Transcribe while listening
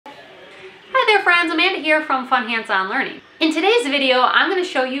Hi there friends, Amanda here from Fun Hands-On Learning. In today's video, I'm going to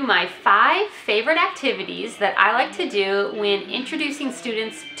show you my 5 favorite activities that I like to do when introducing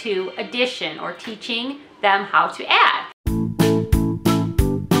students to addition or teaching them how to add.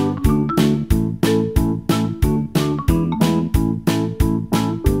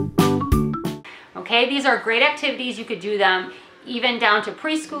 Okay, these are great activities. You could do them even down to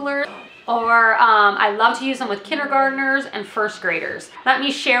preschoolers, or I love to use them with kindergartners and first graders. Let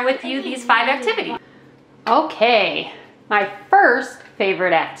me share with you these 5 activities. Okay, my first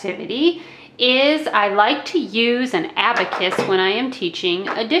favorite activity is I like to use an abacus when I am teaching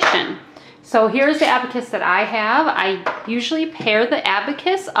addition. So here's the abacus that I have. I usually pair the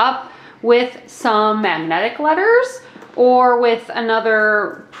abacus up with some magnetic letters or with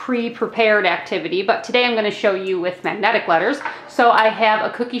another pre-prepared activity, but today I'm going to show you with magnetic letters. So I have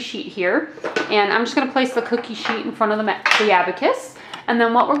a cookie sheet here, and I'm just going to place the cookie sheet in front of the abacus. And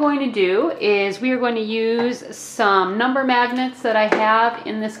then what we're going to do is we are going to use some number magnets that I have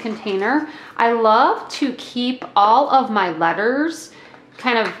in this container. I love to keep all of my letters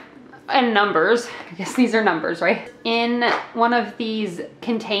and numbers, I guess these are numbers, right? In one of these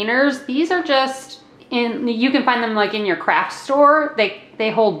containers. These are just you can find them like in your craft store.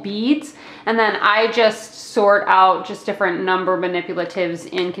 They hold beads, and then I just sort out just different number manipulatives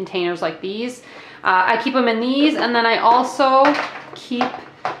in containers like these. I keep them in these, and then I also keep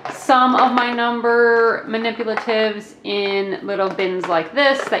some of my number manipulatives in little bins like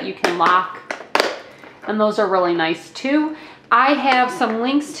this that you can lock, and those are really nice too. I have some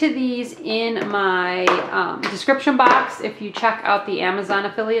links to these in my description box if you check out the Amazon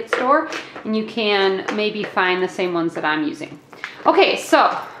affiliate store, and you can maybe find the same ones that I'm using. Okay, so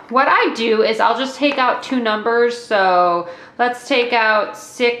what I do is I'll just take out 2 numbers. So let's take out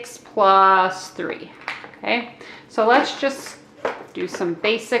 6 plus 3. Okay, so let's just do some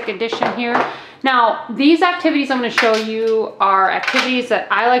basic addition here. Now, these activities I'm going to show you are activities that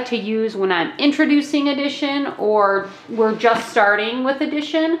I like to use when I'm introducing addition or we're just starting with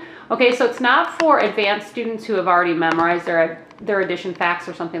addition. Okay, so it's not for advanced students who have already memorized their addition facts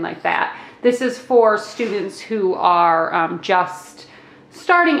or something like that. This is for students who are just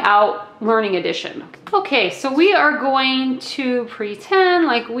starting out learning addition. Okay, so we are going to pretend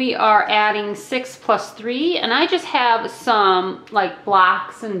like we are adding 6 plus 3, and I just have some like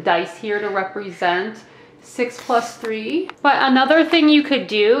blocks and dice here to represent 6 plus 3. But another thing you could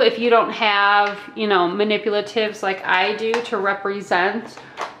do if you don't have, manipulatives like I do to represent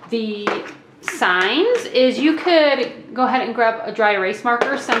the signs is you could go ahead and grab a dry erase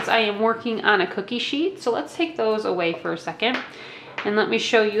marker since I am working on a cookie sheet. So let's take those away for a second. And let me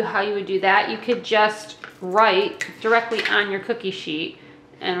show you how you would do that. You could just write directly on your cookie sheet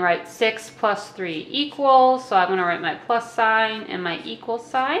and write 6 plus 3 equals. So I'm going to write my plus sign and my equal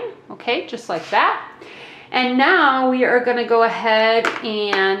sign. Okay, just like that. And now we are going to go ahead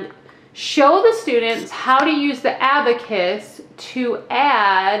and show the students how to use the abacus to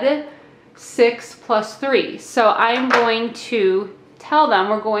add 6 plus 3. So I'm going to tell them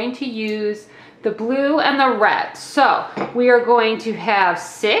we're going to use the blue and the red. So we are going to have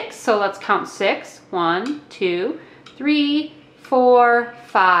 6. So let's count 6. 1, 2, 3, 4,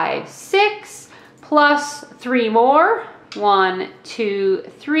 5, 6 plus 3 more. 1, 2,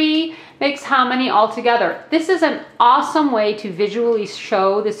 3 makes how many altogether? This is an awesome way to visually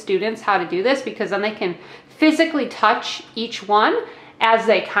show the students how to do this, because then they can physically touch each one as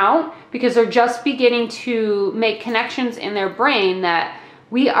they count, because they're just beginning to make connections in their brain that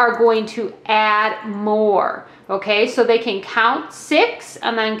we are going to add more. Okay, so they can count 6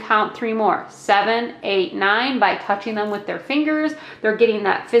 and then count 3 more. 7, 8, 9 by touching them with their fingers. They're getting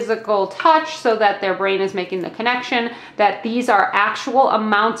that physical touch so that their brain is making the connection that these are actual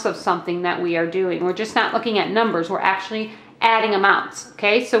amounts of something that we are doing. We're just not looking at numbers, we're actually adding amounts.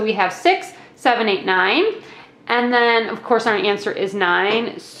 Okay, so we have 6, 7, 8, 9. And then of course our answer is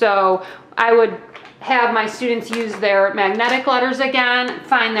 9. So I would have my students use their magnetic letters again,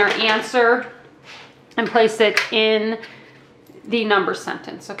 find their answer, and place it in the number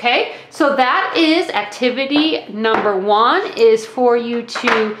sentence, okay? So that is activity number 1, is for you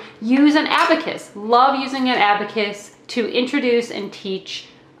to use an abacus. Love using an abacus to introduce and teach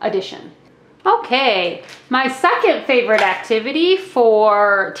addition. Okay, my second favorite activity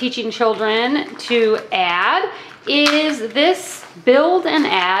for teaching children to add is this Build and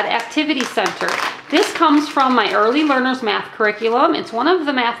Add Activity Center. This comes from my Early Learners math curriculum. It's one of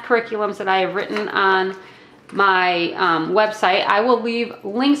the math curriculums that I have written on my website. I will leave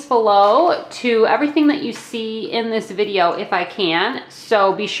links below to everything that you see in this video if I can.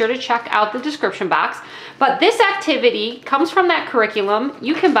 So be sure to check out the description box. But this activity comes from that curriculum.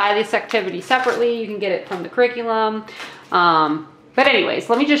 You can buy this activity separately. You can get it from the curriculum. But anyways,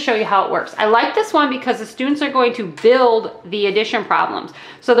 let me just show you how it works. I like this one because the students are going to build the addition problems.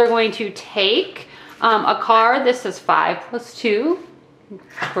 So they're going to take a card. This is 5 plus 2.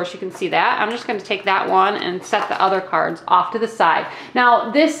 Of course, you can see that. I'm just going to take that one and set the other cards off to the side.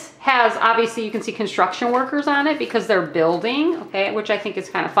 Now, this has, obviously, you can see construction workers on it because they're building, okay, which I think is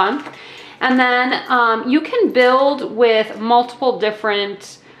kind of fun. And then you can build with multiple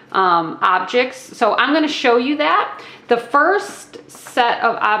different objects. So I'm going to show you that. The first set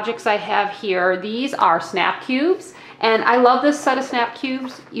of objects I have here, these are snap cubes. And I love this set of snap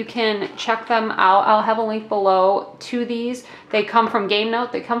cubes. You can check them out. I'll have a link below to these. They come from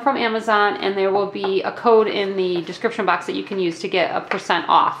Gamenote, they come from Amazon, and there will be a code in the description box that you can use to get a %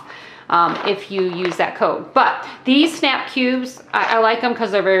 off if you use that code. But these snap cubes, I like them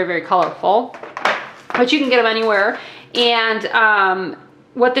because they're very, very colorful. But you can get them anywhere. And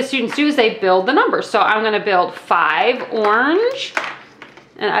what the students do is they build the numbers. So I'm gonna build 5 orange.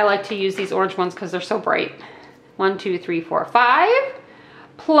 And I like to use these orange ones because they're so bright. 1, 2, 3, 4, 5,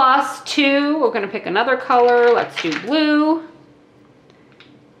 plus 2. We're going to pick another color. Let's do blue.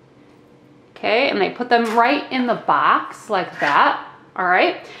 Okay, and they put them right in the box like that. All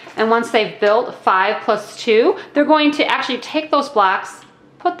right, and once they've built 5 plus 2, they're going to actually take those blocks,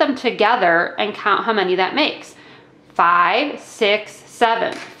 put them together, and count how many that makes. 5, 6,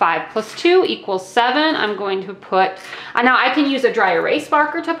 7. 5 plus 2 equals 7. I'm going to put, now I can use a dry erase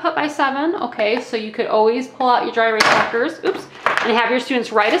marker to put my 7. Okay, so you could always pull out your dry erase markers, oops, and have your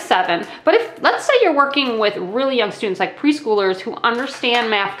students write a 7. But if, let's say you're working with really young students like preschoolers who understand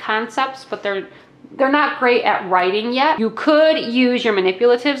math concepts, but they're not great at writing yet, you could use your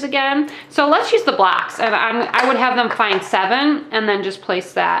manipulatives again. So let's use the blocks, and I would have them find 7 and then just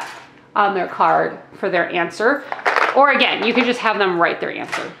place that on their card for their answer. Or again, you could just have them write their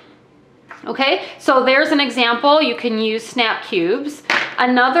answer. Okay, so there's an example. You can use snap cubes.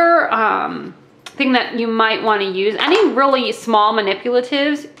 Another thing that you might want to use, any really small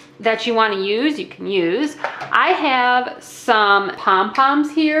manipulatives that you want to use, you can use. I have some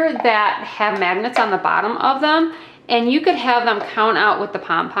pom-poms here that have magnets on the bottom of them, and you could have them count out with the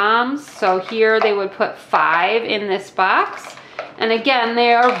pom-poms. So here they would put 5 in this box. And again,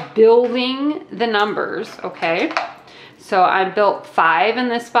 they are building the numbers, okay? So I built 5 in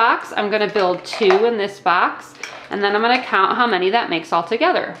this box. I'm gonna build 2 in this box. And then I'm gonna count how many that makes all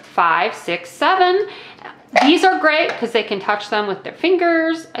together. 5, 6, 7. These are great because they can touch them with their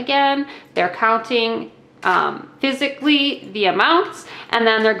fingers. Again, they're counting physically the amounts, and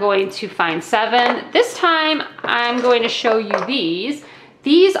then they're going to find 7. This time, I'm going to show you these.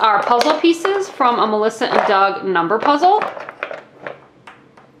 These are puzzle pieces from a Melissa and Doug number puzzle.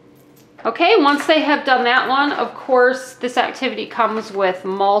 Okay, once they have done that one, of course, this activity comes with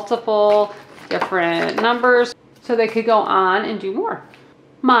multiple different numbers, so they could go on and do more.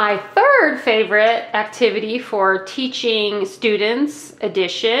 My third favorite activity for teaching students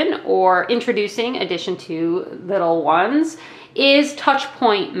addition or introducing addition to little ones is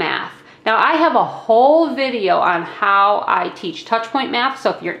Touchpoint math. Now, I have a whole video on how I teach Touchpoint math, so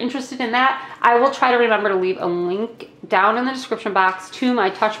if you're interested in that, I will try to remember to leave a link down in the description box to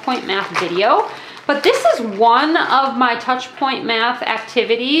my Touchpoint math video. But this is one of my Touchpoint math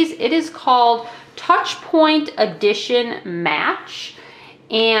activities. It is called Touchpoint Addition Match.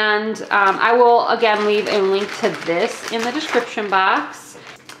 And I will, again, leave a link to this in the description box.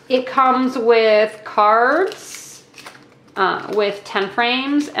 It comes with cards, with 10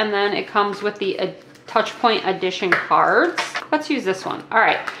 frames, and then it comes with the Touchpoint addition cards. Let's use this one. All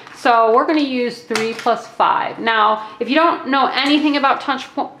right, so we're gonna use 3 plus 5. Now, if you don't know anything about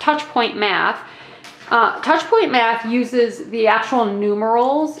Touchpoint math, Touchpoint math uses the actual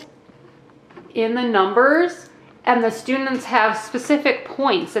numerals in the numbers, and the students have specific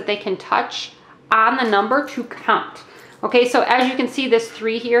points that they can touch on the number to count. Okay, so as you can see, this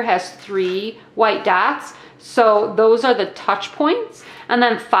 3 here has 3 white dots. So those are the touch points. And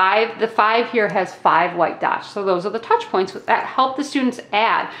then the 5 here has 5 white dots. So those are the touch points that help the students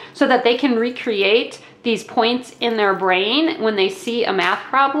add so that they can recreate these points in their brain when they see a math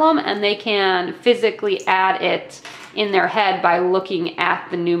problem, and they can physically add it in their head by looking at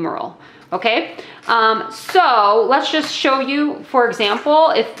the numeral. Okay, so let's just show you, for example,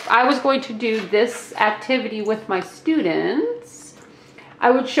 if I was going to do this activity with my students, I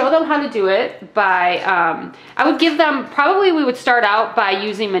would show them how to do it by, I would give them, probably we would start out by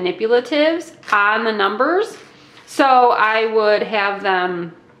using manipulatives on the numbers. So I would have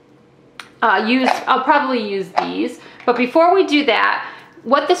them I'll probably use these. But before we do that,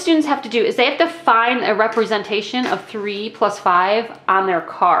 what the students have to do is they have to find a representation of 3 plus 5 on their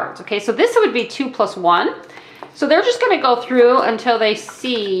cards. Okay, so this would be 2 plus 1. So they're just going to go through until they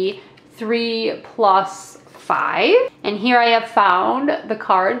see 3 plus 5. And here I have found the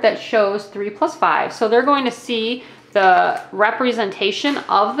card that shows 3 plus 5. So they're going to see the representation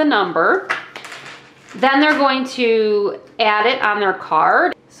of the number. Then they're going to add it on their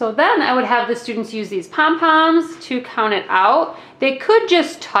card. So then I would have the students use these pom-poms to count it out. They could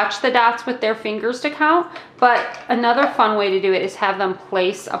just touch the dots with their fingers to count, but another fun way to do it is have them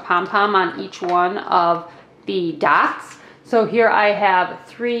place a pom-pom on each one of the dots. So here I have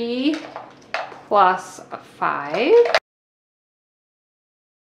 3 plus 5.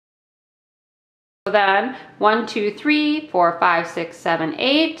 So then 1, 2, 3, 4, 5, 6, 7,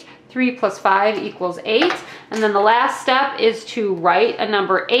 8. 3 plus 5 equals 8. And then the last step is to write a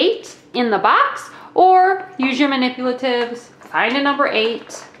number 8 in the box, or use your manipulatives, find a number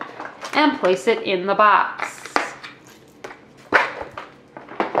 8, and place it in the box.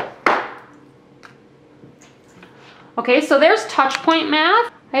 Okay, so there's Touchpoint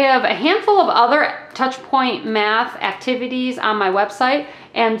math. I have a handful of other Touchpoint math activities on my website,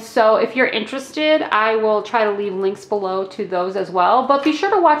 and so if you're interested, I will try to leave links below to those as well, but be sure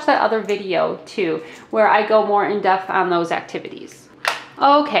to watch that other video too, where I go more in depth on those activities.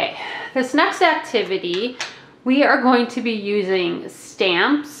 Okay, this next activity, we are going to be using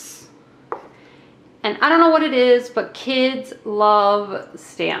stamps, and I don't know what it is, but kids love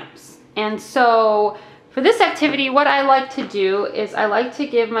stamps. And so for this activity, what I like to do is I like to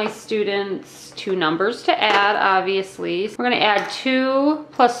give my students 2 numbers to add, obviously. We're going to add 2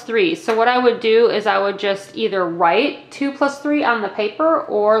 plus 3. So what I would do is I would just either write 2 plus 3 on the paper,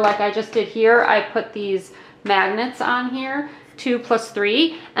 or like I just did here, I put these magnets on here, 2 plus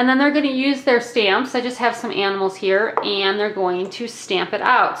 3, and then they're going to use their stamps. I just have some animals here, and they're going to stamp it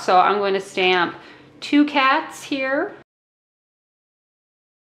out. So I'm going to stamp 2 cats here.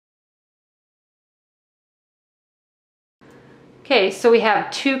 Okay, so we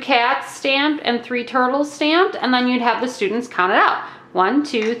have 2 cats stamped and 3 turtles stamped, and then you'd have the students count it out. 1,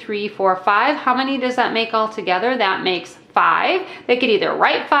 2, 3, 4, 5. How many does that make all together? That makes 5. They could either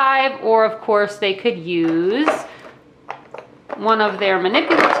write 5, or of course they could use one of their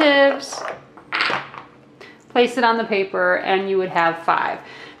manipulatives, place it on the paper, and you would have 5.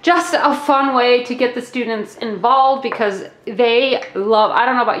 Just a fun way to get the students involved, because they love, I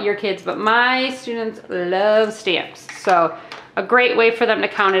don't know about your kids, but my students love stamps. So a great way for them to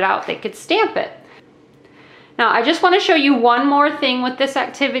count it out. They could stamp it. Now, I just want to show you one more thing with this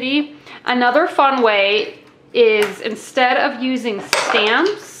activity. Another fun way is, instead of using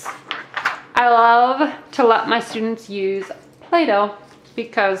stamps, I love to let my students use Play-Doh,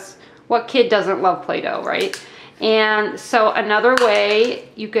 because what kid doesn't love Play-Doh, right? And so another way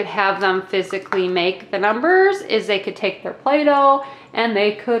you could have them physically make the numbers is they could take their Play-Doh and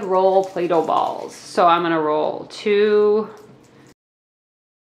they could roll Play-Doh balls. So I'm going to roll 2,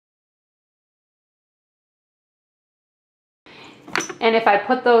 and if I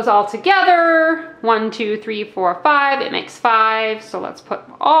put those all together, 1, 2, 3, 4, 5, it makes 5. So let's put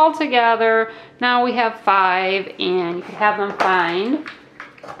them all together. Now we have 5, and you can have them find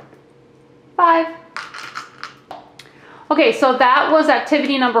 5. Okay, so that was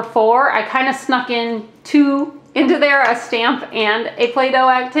activity number 4. I kind of snuck in 2 into there, a stamp and a Play-Doh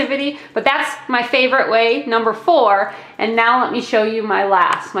activity, but that's my favorite way, number 4. And now let me show you my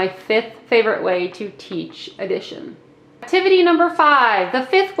 5th favorite way to teach addition. Activity number 5, the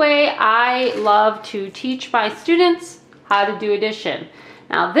 5th way I love to teach my students how to do addition.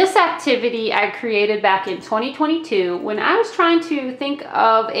 Now, this activity I created back in 2022 when I was trying to think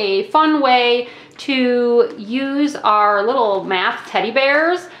of a fun way to use our little math teddy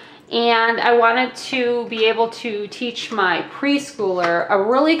bears, and I wanted to be able to teach my preschooler a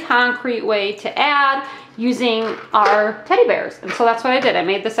really concrete way to add using our teddy bears. And so that's what I did. I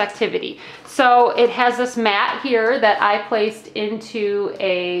made this activity. So it has this mat here that I placed into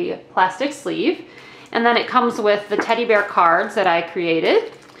a plastic sleeve, and then it comes with the teddy bear cards that I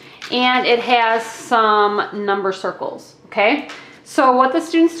created, and it has some number circles, okay? So what the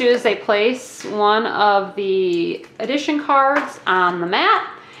students do is they place one of the addition cards on the mat.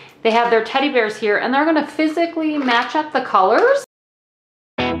 They have their teddy bears here, and they're gonna physically match up the colors.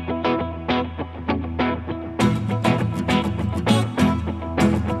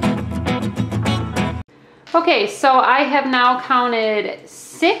 Okay, so I have now counted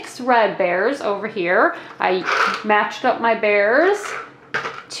 6 red bears over here. I matched up my bears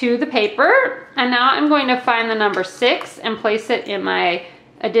to the paper, and now I'm going to find the number 6 and place it in my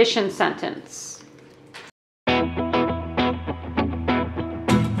addition sentence.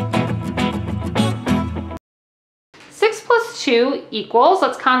 6 plus 2 equals,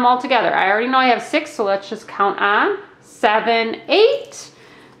 let's count them all together. I already know I have 6, so let's just count on. 7, 8.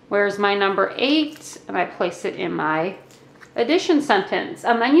 Where's my number 8? And I place it in my addition sentence.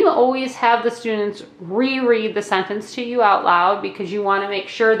 And then you always have the students reread the sentence to you out loud, because you want to make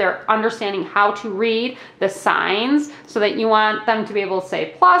sure they're understanding how to read the signs, so that you want them to be able to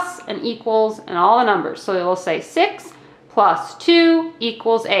say plus and equals and all the numbers. So they'll say 6 plus 2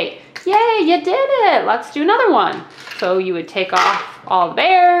 equals 8. Yay, you did it. Let's do another one. So you would take off all the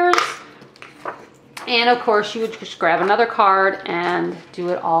bears, and of course you would just grab another card and do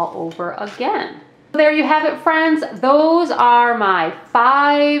it all over again. There you have it, friends. Those are my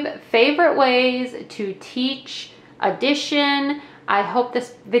 5 favorite ways to teach addition. I hope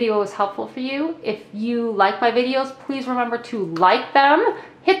this video was helpful for you. If you like my videos, please remember to like them,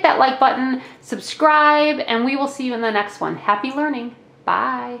 hit that like button, subscribe, and we will see you in the next one. Happy learning.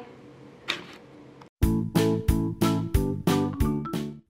 Bye.